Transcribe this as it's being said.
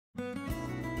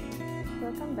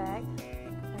welcome back.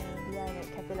 We are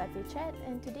at Cafe Latte Chat,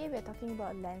 and today we are talking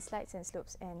about landslides and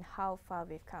slopes and how far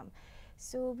we've come.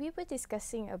 So we were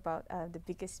discussing about the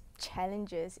biggest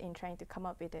challenges in trying to come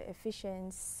up with an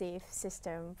efficient, safe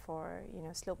system for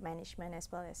slope management as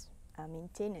well as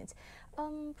maintenance.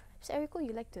 Perhaps Eriko,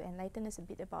 you'd like to enlighten us a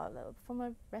bit about, from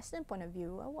a resident point of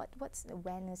view, what's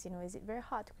awareness? Is it very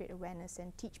hard to create awareness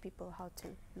and teach people how to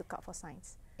look out for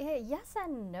signs? Yes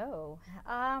and no.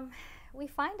 We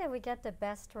find that we get the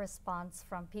best response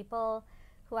from people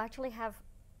who actually have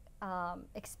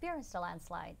experienced a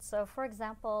landslide. So for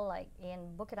example, like in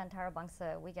Bukit Antara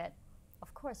Bangsa, we get,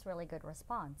 of course, really good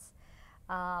response.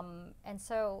 And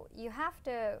so you have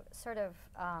to sort of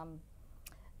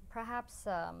perhaps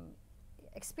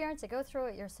experience it, go through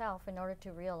it yourself in order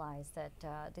to realize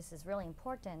that this is really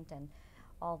important and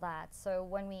all that. So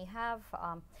when we have,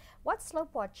 what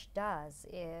SlopeWatch does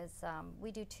is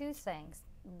we do two things.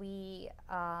 We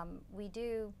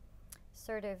do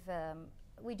sort of,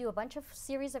 we do a bunch of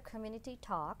series of community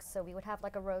talks. So we would have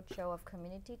like a roadshow of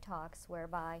community talks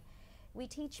whereby we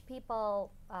teach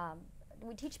people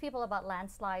about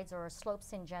landslides or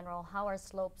slopes in general. How are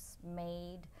slopes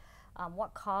made?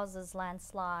 What causes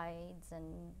landslides,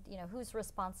 and who's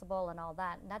responsible and all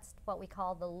that. And that's what we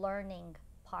call the learning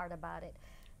part about it.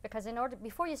 Because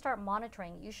before you start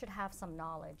monitoring, you should have some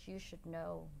knowledge. You should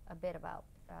know a bit about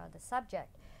the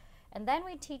subject. And then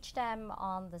we teach them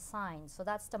on the signs. So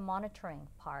that's the monitoring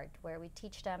part, where we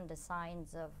teach them the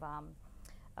signs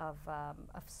of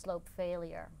slope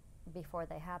failure before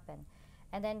they happen.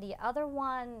 And then the other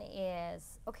one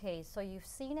is, okay, so you've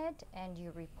seen it and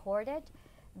you report it.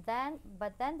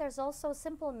 But then there's also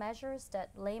simple measures that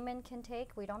laymen can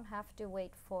take. We don't have to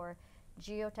wait for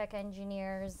geotech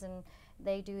engineers and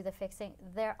they do the fixing.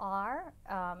 There are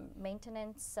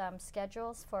maintenance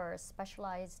schedules for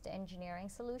specialized engineering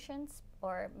solutions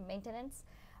or maintenance,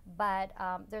 but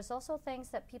there's also things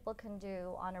that people can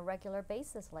do on a regular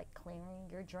basis, like clearing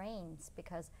your drains,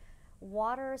 because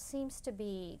water seems to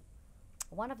be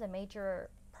one of the major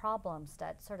problems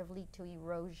that sort of lead to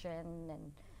erosion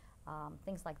and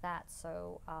things like that.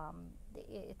 So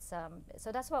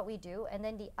so that's what we do. And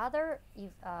then the other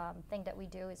thing that we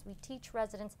do is we teach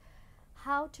residents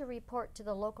how to report to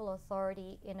the local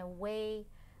authority in a way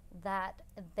that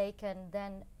they can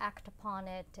then act upon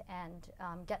it and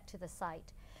get to the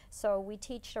site. So we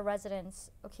teach the residents,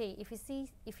 okay,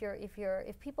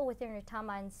 if people within your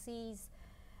taman sees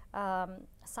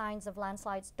signs of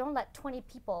landslides, don't let 20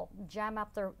 people jam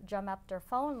up their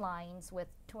phone lines with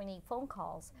 20 phone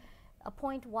calls.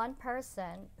 Appoint one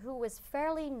person who is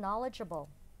fairly knowledgeable.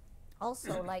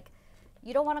 Also, like,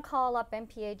 you don't want to call up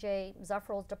MPAJ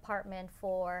Zafrul's department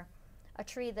for a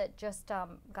tree that just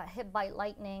got hit by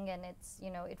lightning and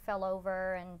it fell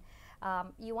over, and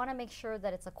you want to make sure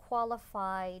that it's a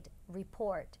qualified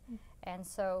report. And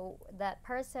so that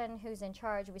person who's in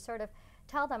charge, we sort of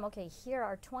tell them, okay,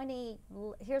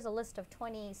 here's a list of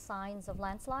 20 signs of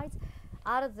landslides.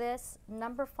 Out of this,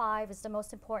 number 5 is the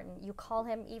most important. You call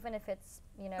him, even if it's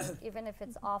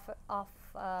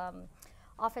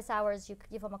office hours. You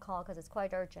give him a call because it's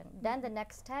quite urgent. Then the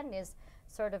next 10 is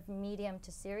sort of medium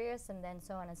to serious, and then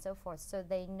so on and so forth. So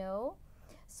they know.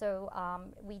 So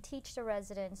we teach the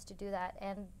residents to do that,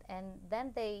 and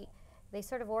then they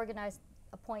sort of organize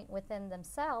a point within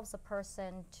themselves, a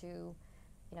person to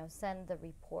send the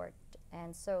report.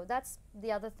 And so that's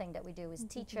the other thing that we do, is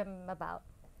teach them about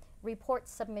report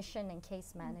submission and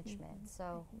case management.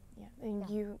 So yeah, and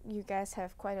yeah. You guys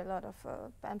have quite a lot of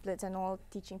pamphlets and all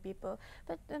teaching people.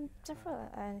 But Zafrul,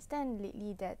 I understand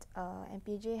lately that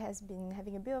MPAJ has been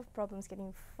having a bit of problems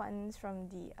getting funds from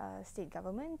the state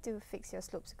government to fix your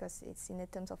slopes, because it's in the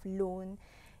terms of loan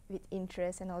with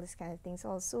interest and all this kind of things.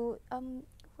 Also,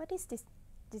 what is this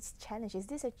challenge? Is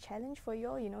this a challenge for you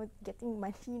all, getting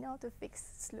money now to fix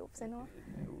slopes and all?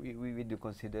 We don't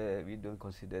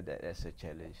consider that as a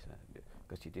challenge,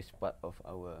 because it is part of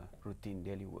our routine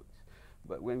daily works.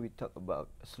 But when we talk about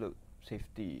slope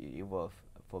safety,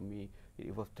 for me, it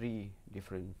involves 3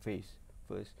 different phases.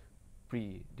 First,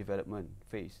 pre-development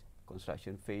phase,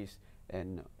 construction phase,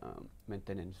 and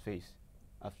maintenance phase.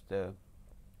 After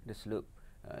the slope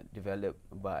developed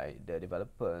by the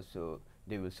developer, so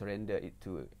they will surrender it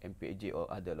to MPAJ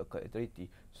or other local authority.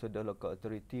 So the local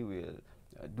authority will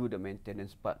do the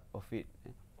maintenance part of it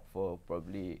for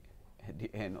probably at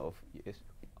the end of years,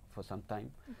 for some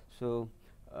time. So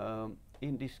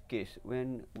in this case,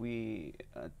 when we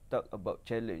talk about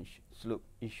challenge slope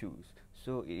issues,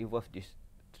 so it involves these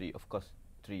 3, of course,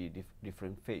 3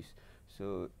 different phases.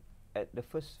 So at the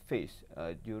first phase,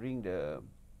 during the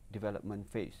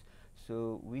development phase,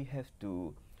 so we have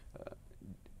to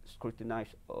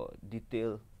scrutinize or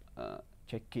detail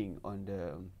checking on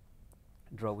the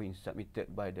drawings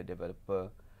submitted by the developer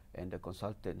and the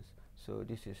consultants. So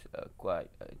this is quite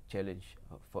a challenge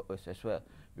for us as well,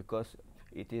 because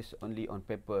it is only on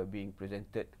paper being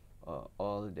presented,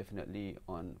 all definitely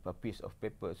on a piece of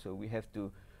paper. So we have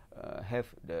to have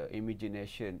the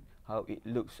imagination how it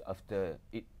looks after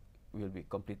it will be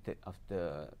completed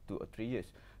after 2 or 3 years.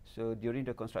 So during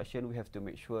the construction, we have to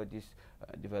make sure this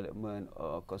development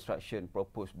or construction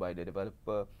proposed by the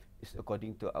developer is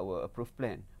according to our approved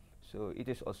plan. So it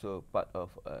is also part of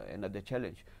another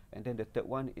challenge. And then the third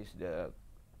one is the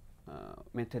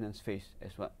maintenance phase,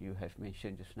 as what you have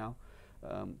mentioned just now.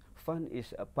 Fund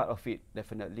is a part of it,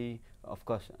 definitely. Of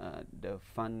course, the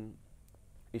fund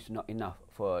is not enough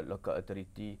for local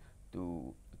authority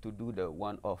to do the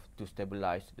one-off to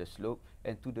stabilize the slope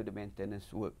and to do the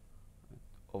maintenance work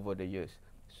over the years.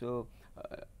 So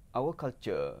our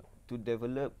culture to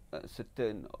develop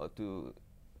certain or to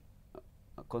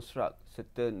construct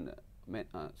certain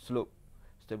slope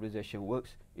stabilization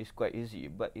works is quite easy,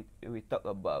 but when we talk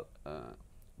about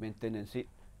maintenance it,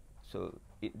 so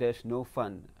there's no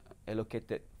fund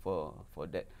allocated for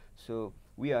that. So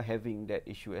we are having that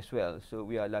issue as well. So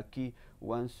we are lucky,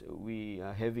 once we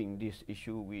are having this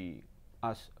issue, we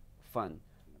ask fund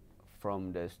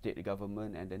from the state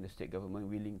government, and then the state government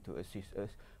willing to assist us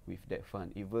with that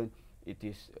fund. Even it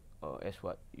is, as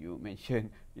what you mentioned,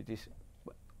 it is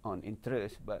on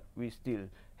interest, but we still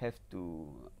have to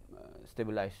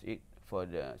stabilize it for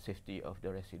the safety of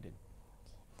the resident.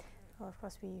 Well, of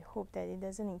course, we hope that it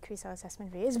doesn't increase our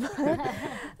assessment rates. But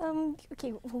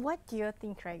okay, what do you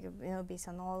think, right? You know, based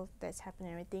on all that's happened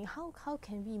and everything, how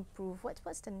can we improve?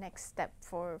 What's the next step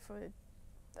for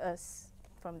us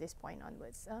from this point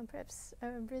onwards? Perhaps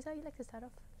Redza, you'd like to start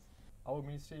off? Our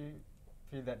ministry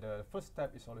feel that the first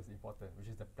step is always important, which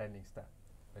is the planning step.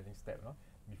 No?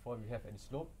 Before we have any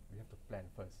slope, we have to plan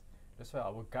first. That's why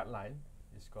our guideline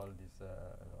is called this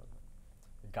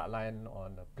guideline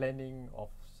on planning of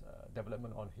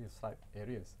development on hillside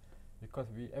areas, because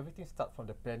everything starts from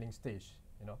the planning stage.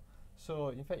 You know, so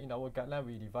in fact in our guideline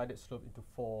we divided slope into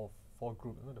four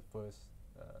groups. You know, the first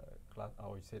class,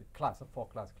 or we said class, 4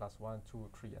 class 1, 2,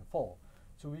 3, and 4.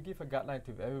 So we give a guideline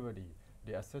to everybody.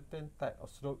 There are certain type of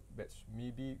slope that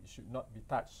maybe should not be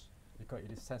touched because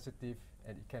it is sensitive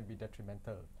and it can be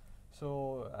detrimental.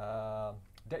 So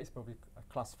that is probably a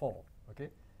class 4, okay?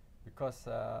 Because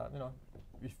you know,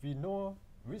 if we know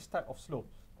which type of slope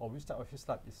or which type of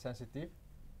hillside is sensitive,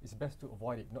 it's best to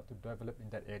avoid it, not to develop in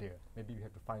that area. Maybe we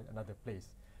have to find another place.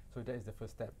 So that is the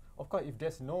first step. Of course, if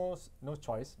there's no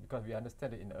choice, because we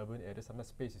understand that in the urban areas, sometimes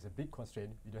space is a big constraint.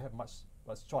 We don't have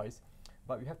much choice,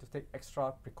 but we have to take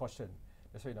extra precaution.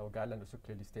 That's why in our guideline also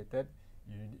clearly stated,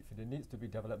 if there needs to be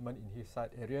development in hillside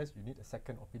areas, you need a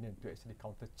second opinion to actually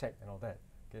counter check and all that.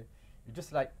 Okay, it's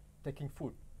just like taking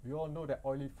food. We all know that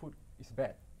oily food is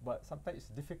bad, but sometimes it's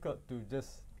difficult to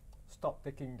just stop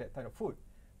taking that kind of food.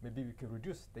 Maybe we can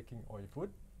reduce taking oily food,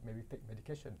 maybe take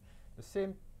medication. The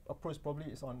same approach probably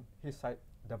is on hillside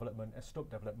development and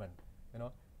slope development. You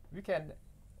know, we can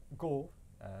go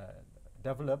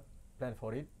develop, plan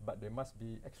for it, but there must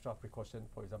be extra precaution.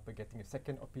 For example, getting a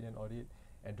second opinion on it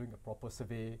and doing a proper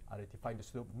survey, identifying the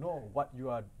slope, know what you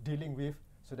are dealing with,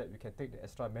 so that we can take the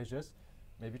extra measures,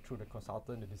 maybe through the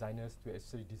consultant, the designers, to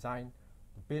actually design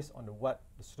based on what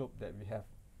the slope that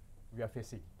we are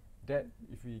facing. That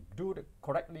if we do it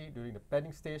correctly during the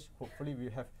planning stage, hopefully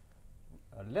we have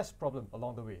less problem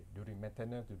along the way during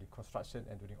maintenance, during construction,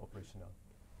 and during operational.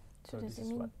 So does it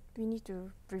mean we need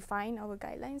to refine our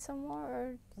guidelines some more?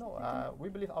 Or no, we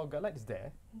believe our guideline is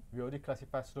there. We already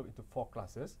classify slope into 4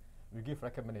 classes. We give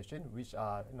recommendation which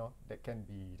are, you know, that can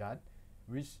be done,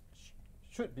 which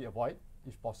should be avoided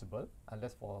if possible,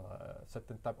 unless for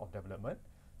certain type of development.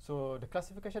 So the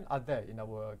classification are there in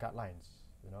our guidelines,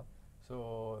 you know.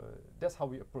 So that's how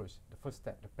we approach the first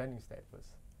step, the planning step first.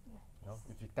 You know,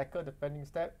 if you tackle the planning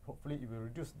step, hopefully it will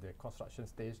reduce the construction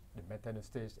stage, the maintenance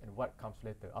stage, and what comes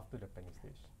later after the planning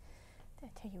stage. I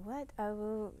tell you what, I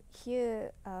will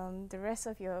hear the rest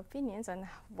of your opinions on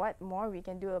what more we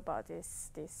can do about this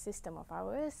system of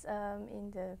ours in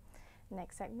the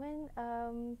next segment.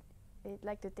 We'd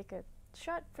like to take a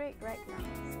short break right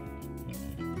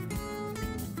now.